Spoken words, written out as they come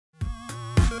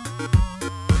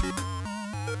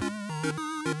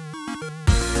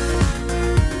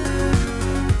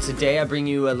today I bring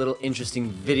you a little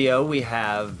interesting video. We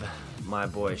have my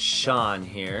boy Sean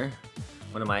here,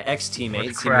 one of my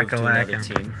ex-teammates. He moved to another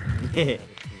team.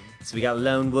 So we got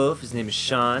Lone Wolf. His name is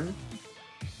Sean.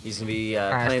 He's gonna be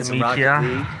playing some Rocket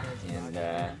League,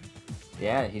 and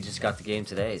yeah, he just got the game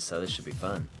today, so this should be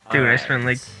fun. Dude, I spent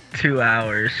like 2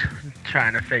 hours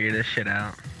trying to figure this shit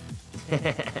out.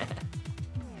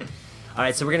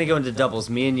 Alright, so we're gonna go into doubles,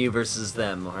 me and you versus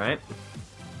them, alright?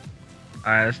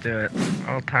 Alright, let's do it.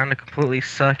 Oh, time to completely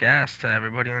suck ass to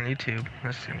everybody on YouTube.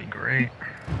 This is gonna be great.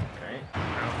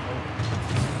 Alright.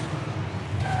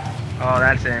 Oh,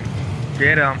 that's in.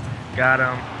 Get him. Got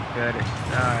him. Good.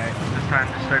 Alright, it's time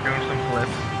to start doing some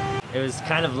flips. It was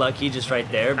kind of lucky just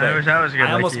right there, but I wish I was good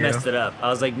I almost like you. messed it up. I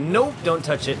was like, nope, don't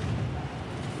touch it.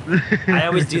 I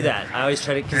always do that. I always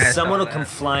try to, because Yeah, someone will come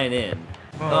flying in.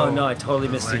 Whoa. Oh no, I totally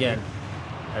missed Like again.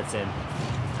 That's in.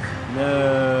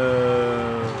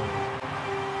 No.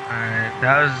 Alright,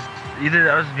 that was either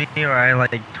that was me or I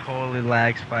like totally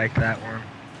lag spiked that one.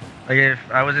 Like if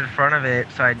I was in front of it,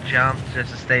 so I jumped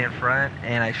just to stay in front,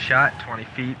 and I shot 20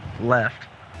 feet left.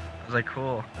 I was like,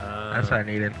 cool. That's what I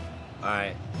needed.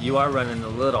 Alright, you are running a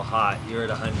little hot. You're at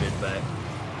 100, but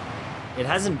it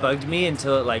hasn't bugged me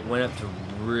until it like went up to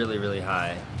really, really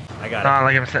high. I got Not it.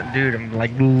 like I'm saying, dude, I'm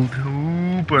like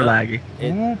super laggy.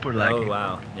 Super laggy. Oh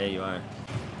wow, yeah you are.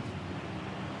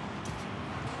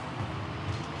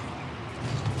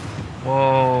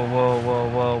 Whoa, whoa, whoa,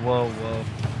 whoa, whoa, whoa.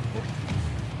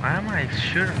 Why am I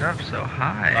shooting up so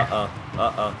high? Uh-oh,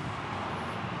 uh-oh.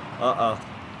 Uh-oh.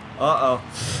 Uh-oh.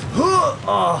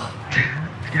 Oh!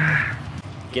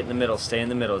 Get in the middle, stay in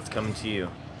the middle, it's coming to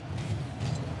you.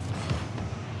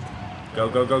 Go,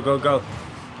 go, go, go, go.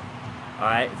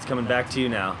 Alright, it's coming back to you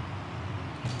now.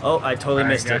 Oh, I totally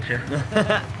missed it.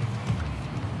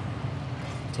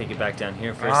 Take it back down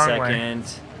here for a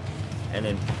second. And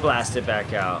then blast it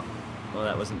back out. Well,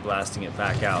 that wasn't blasting it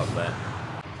back out, but...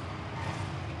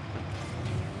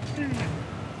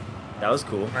 That was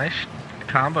cool. Nice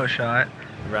combo shot.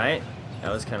 Right?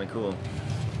 That was kind of cool.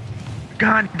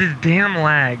 God, this damn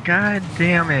lag. God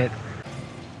damn it.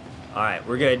 Alright,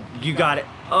 we're good. You got it.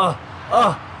 Oh!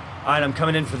 Oh! Alright, I'm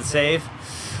coming in for the save.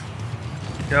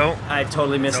 Nope. I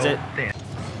totally missed it. Damn.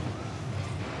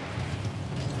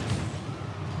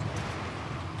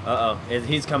 Uh-oh.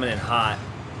 He's coming in hot.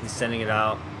 He's sending it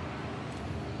out.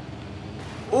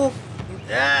 Ooh!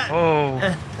 Ah. Oh.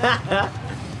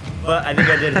 But I think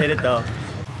I did hit it, though.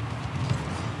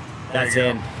 That's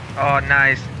in. Oh,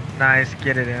 nice. Nice.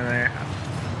 Get it in there.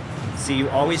 See, you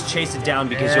always chase it down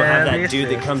because you'll have that dude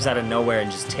that assist. comes out of nowhere and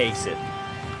just takes it.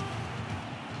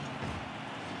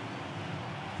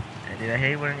 Yeah, dude, I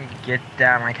hate when you get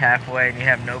down like halfway and you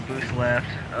have no boost left.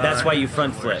 That's why you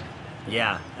front flip.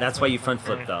 Yeah, that's why you front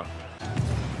flip, though.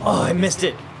 Oh, I missed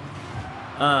it.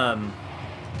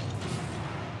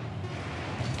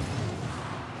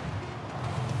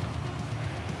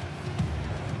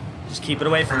 Just keep it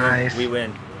away from him. We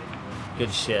win.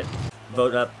 Good shit.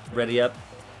 Vote up, ready up.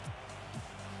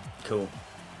 Cool.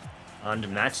 On to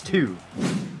match 2.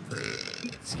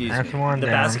 Excuse me. One the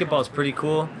down. basketball's pretty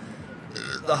cool.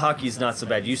 The hockey's not so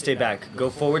bad. You stay back. Go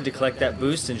forward to collect that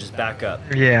boost and just back up.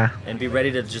 Yeah. And be ready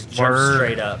to just jump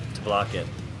straight up to block it.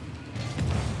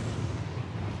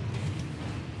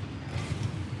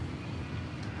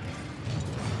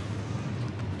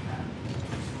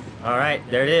 Alright,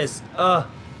 there it is.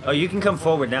 Oh, you can come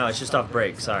forward now. It's just off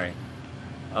break. Sorry.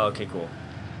 Oh, okay, cool.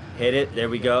 Hit it. There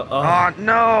we go. Oh,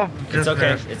 no. It's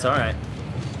okay. It's alright.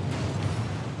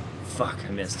 Fuck, I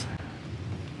missed.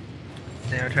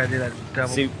 Damn, I tried to do that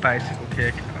double bicycle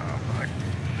kick. Oh,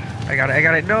 fuck. I got it. I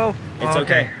got it. No. It's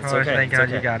okay. It's okay. Thank God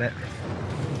you got it.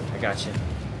 I got you.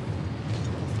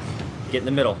 Get in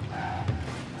the middle.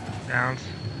 Downs.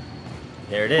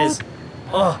 There it is.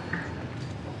 Oh.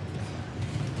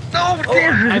 No,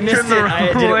 damn. I missed it.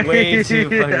 I did it way way. too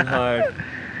fucking hard.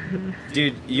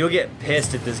 Dude, you'll get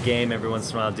pissed at this game every once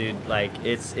in a while, dude. Like,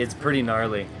 it's pretty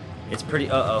gnarly. It's pretty,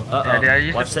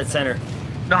 Yeah, Watch that center.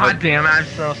 God damn it, I'm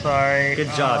so sorry. Good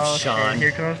job, Sean.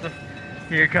 Shit.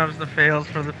 Here comes the fails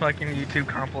for the fucking YouTube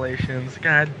compilations.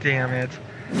 God damn it.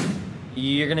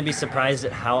 You're gonna be surprised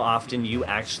at how often you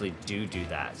actually do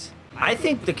that. I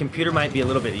think the computer might be a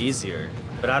little bit easier,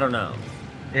 but I don't know.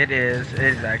 It is. It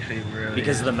is actually really.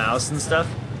 Because of the mouse and stuff.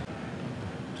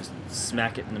 Just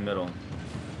smack it in the middle.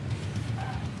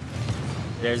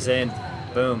 There's in.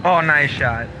 Boom. Oh, nice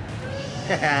shot.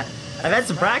 I've had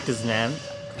some practice, man.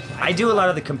 I do a lot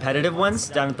of the competitive ones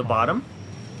down at the bottom.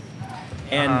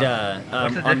 And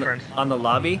what's the difference? on the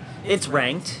lobby, it's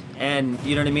ranked, and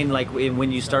you know what I mean. Like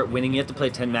when you start winning, you have to play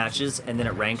 10 matches, and then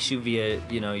it ranks you via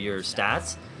your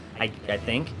stats. I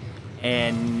think,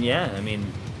 And yeah, I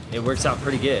mean, it works out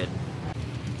pretty good.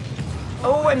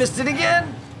 Oh, I missed it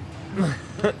again!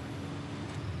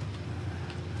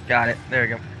 Got it. There we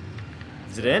go.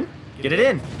 Is it in? Get it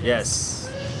in.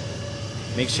 Yes.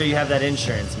 Make sure you have that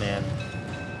insurance, man.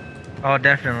 Oh,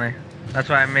 definitely. That's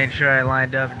why I made sure I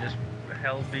lined up and just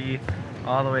held B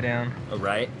all the way down. All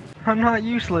right. I'm not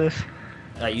useless.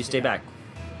 You stay back.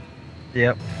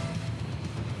 Yep.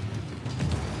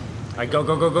 All right, go,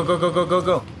 go, go, go, go, go, go, go,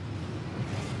 go.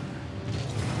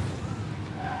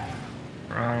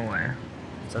 Wrong way.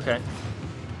 It's okay.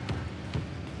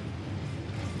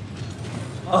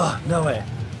 Oh, no way.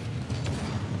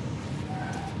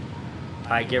 All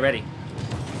right, get ready.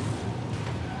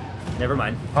 Never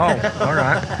mind. Oh, all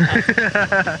right.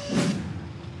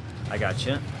 I got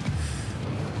you.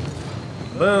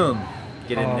 Boom.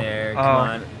 Get in there. Come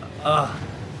on. Ugh.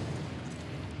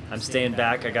 I'm staying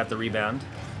back. I got the rebound.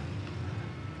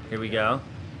 Here we go.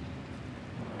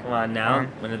 Come on now.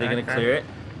 When are they going to clear it?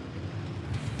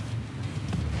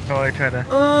 Totally try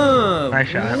to. Nice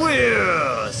shot.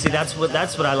 Whew. See, that's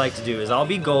what I like to do. Is I'll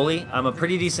be goalie. I'm a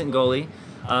pretty decent goalie.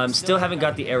 Still haven't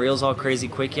got the aerials all crazy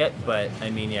quick yet, but I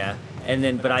mean, yeah. And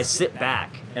then, but I sit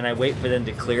back and I wait for them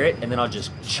to clear it, and then I'll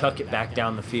just chuck it back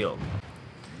down the field.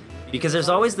 Because there's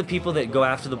always the people that go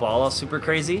after the ball all super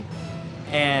crazy,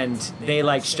 and they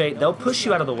like they'll push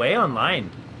you out of the way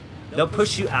online. They'll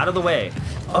push you out of the way.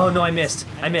 Oh no, I missed.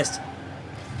 I missed.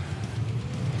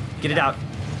 Get it out.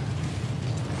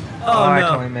 Oh no. I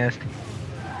totally missed.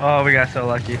 Oh, we got so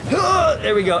lucky.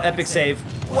 There we go. Epic save.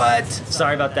 What?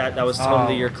 Sorry about that. That was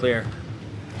totally your clear.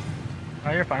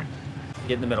 Oh, you're fine.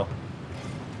 Get in the middle.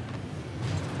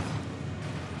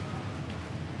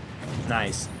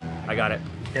 Nice. I got it.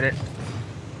 Get it.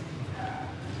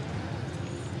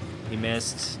 He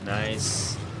missed.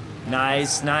 Nice.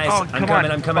 Nice, nice. Oh, I'm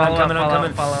coming, I'm coming, I'm coming, I'm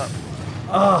coming. Follow up.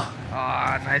 Oh.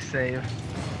 Ah, nice save.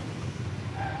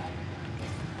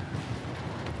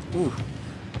 Ooh.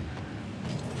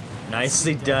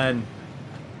 Nicely done.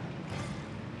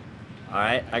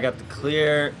 Alright, I got the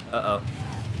clear. Uh-oh.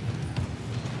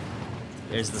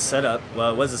 There's the setup.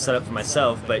 Well, it was a setup for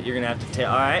myself, but you're going to have to take...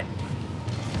 Alright.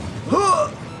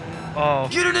 Oh.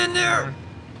 Get it in there!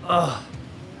 Oh.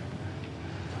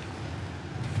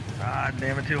 Ah,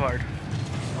 damn it, too hard.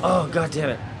 Oh, god damn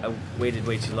it. I waited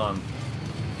way too long.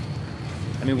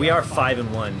 I mean, we are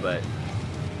 5-1, but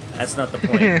that's not the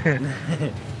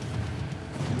point.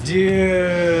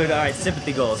 Dude! Alright,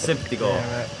 sympathy goal, sympathy goal.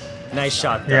 Nice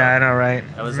shot, though. Yeah, I know, right?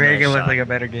 That was Make a nice it look shot. like a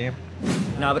better game.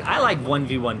 No, but I like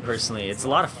 1v1 personally. It's a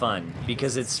lot of fun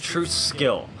because it's true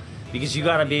skill. Because you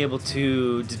gotta be able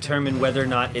to determine whether or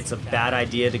not it's a bad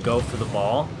idea to go for the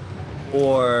ball,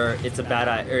 or it's a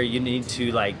bad or you need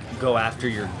to like go after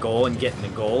your goal and get in the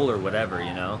goal or whatever,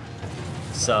 you know.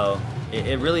 So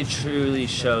it really truly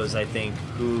shows, I think,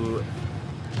 who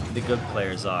the good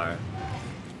players are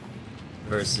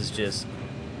versus just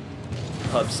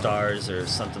pub stars or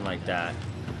something like that.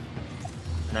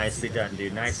 Nicely done,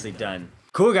 dude. Nicely done.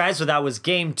 Cool, guys. So that was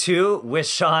game 2 with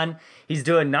Sean. He's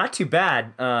doing not too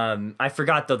bad. I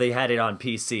forgot, though, they had it on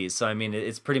PC. So, I mean,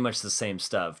 it's pretty much the same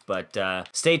stuff. But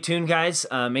stay tuned, guys.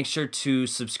 Make sure to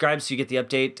subscribe so you get the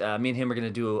update. Me and him are going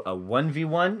to do a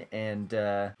 1v1.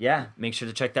 And, yeah, make sure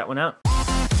to check that one out.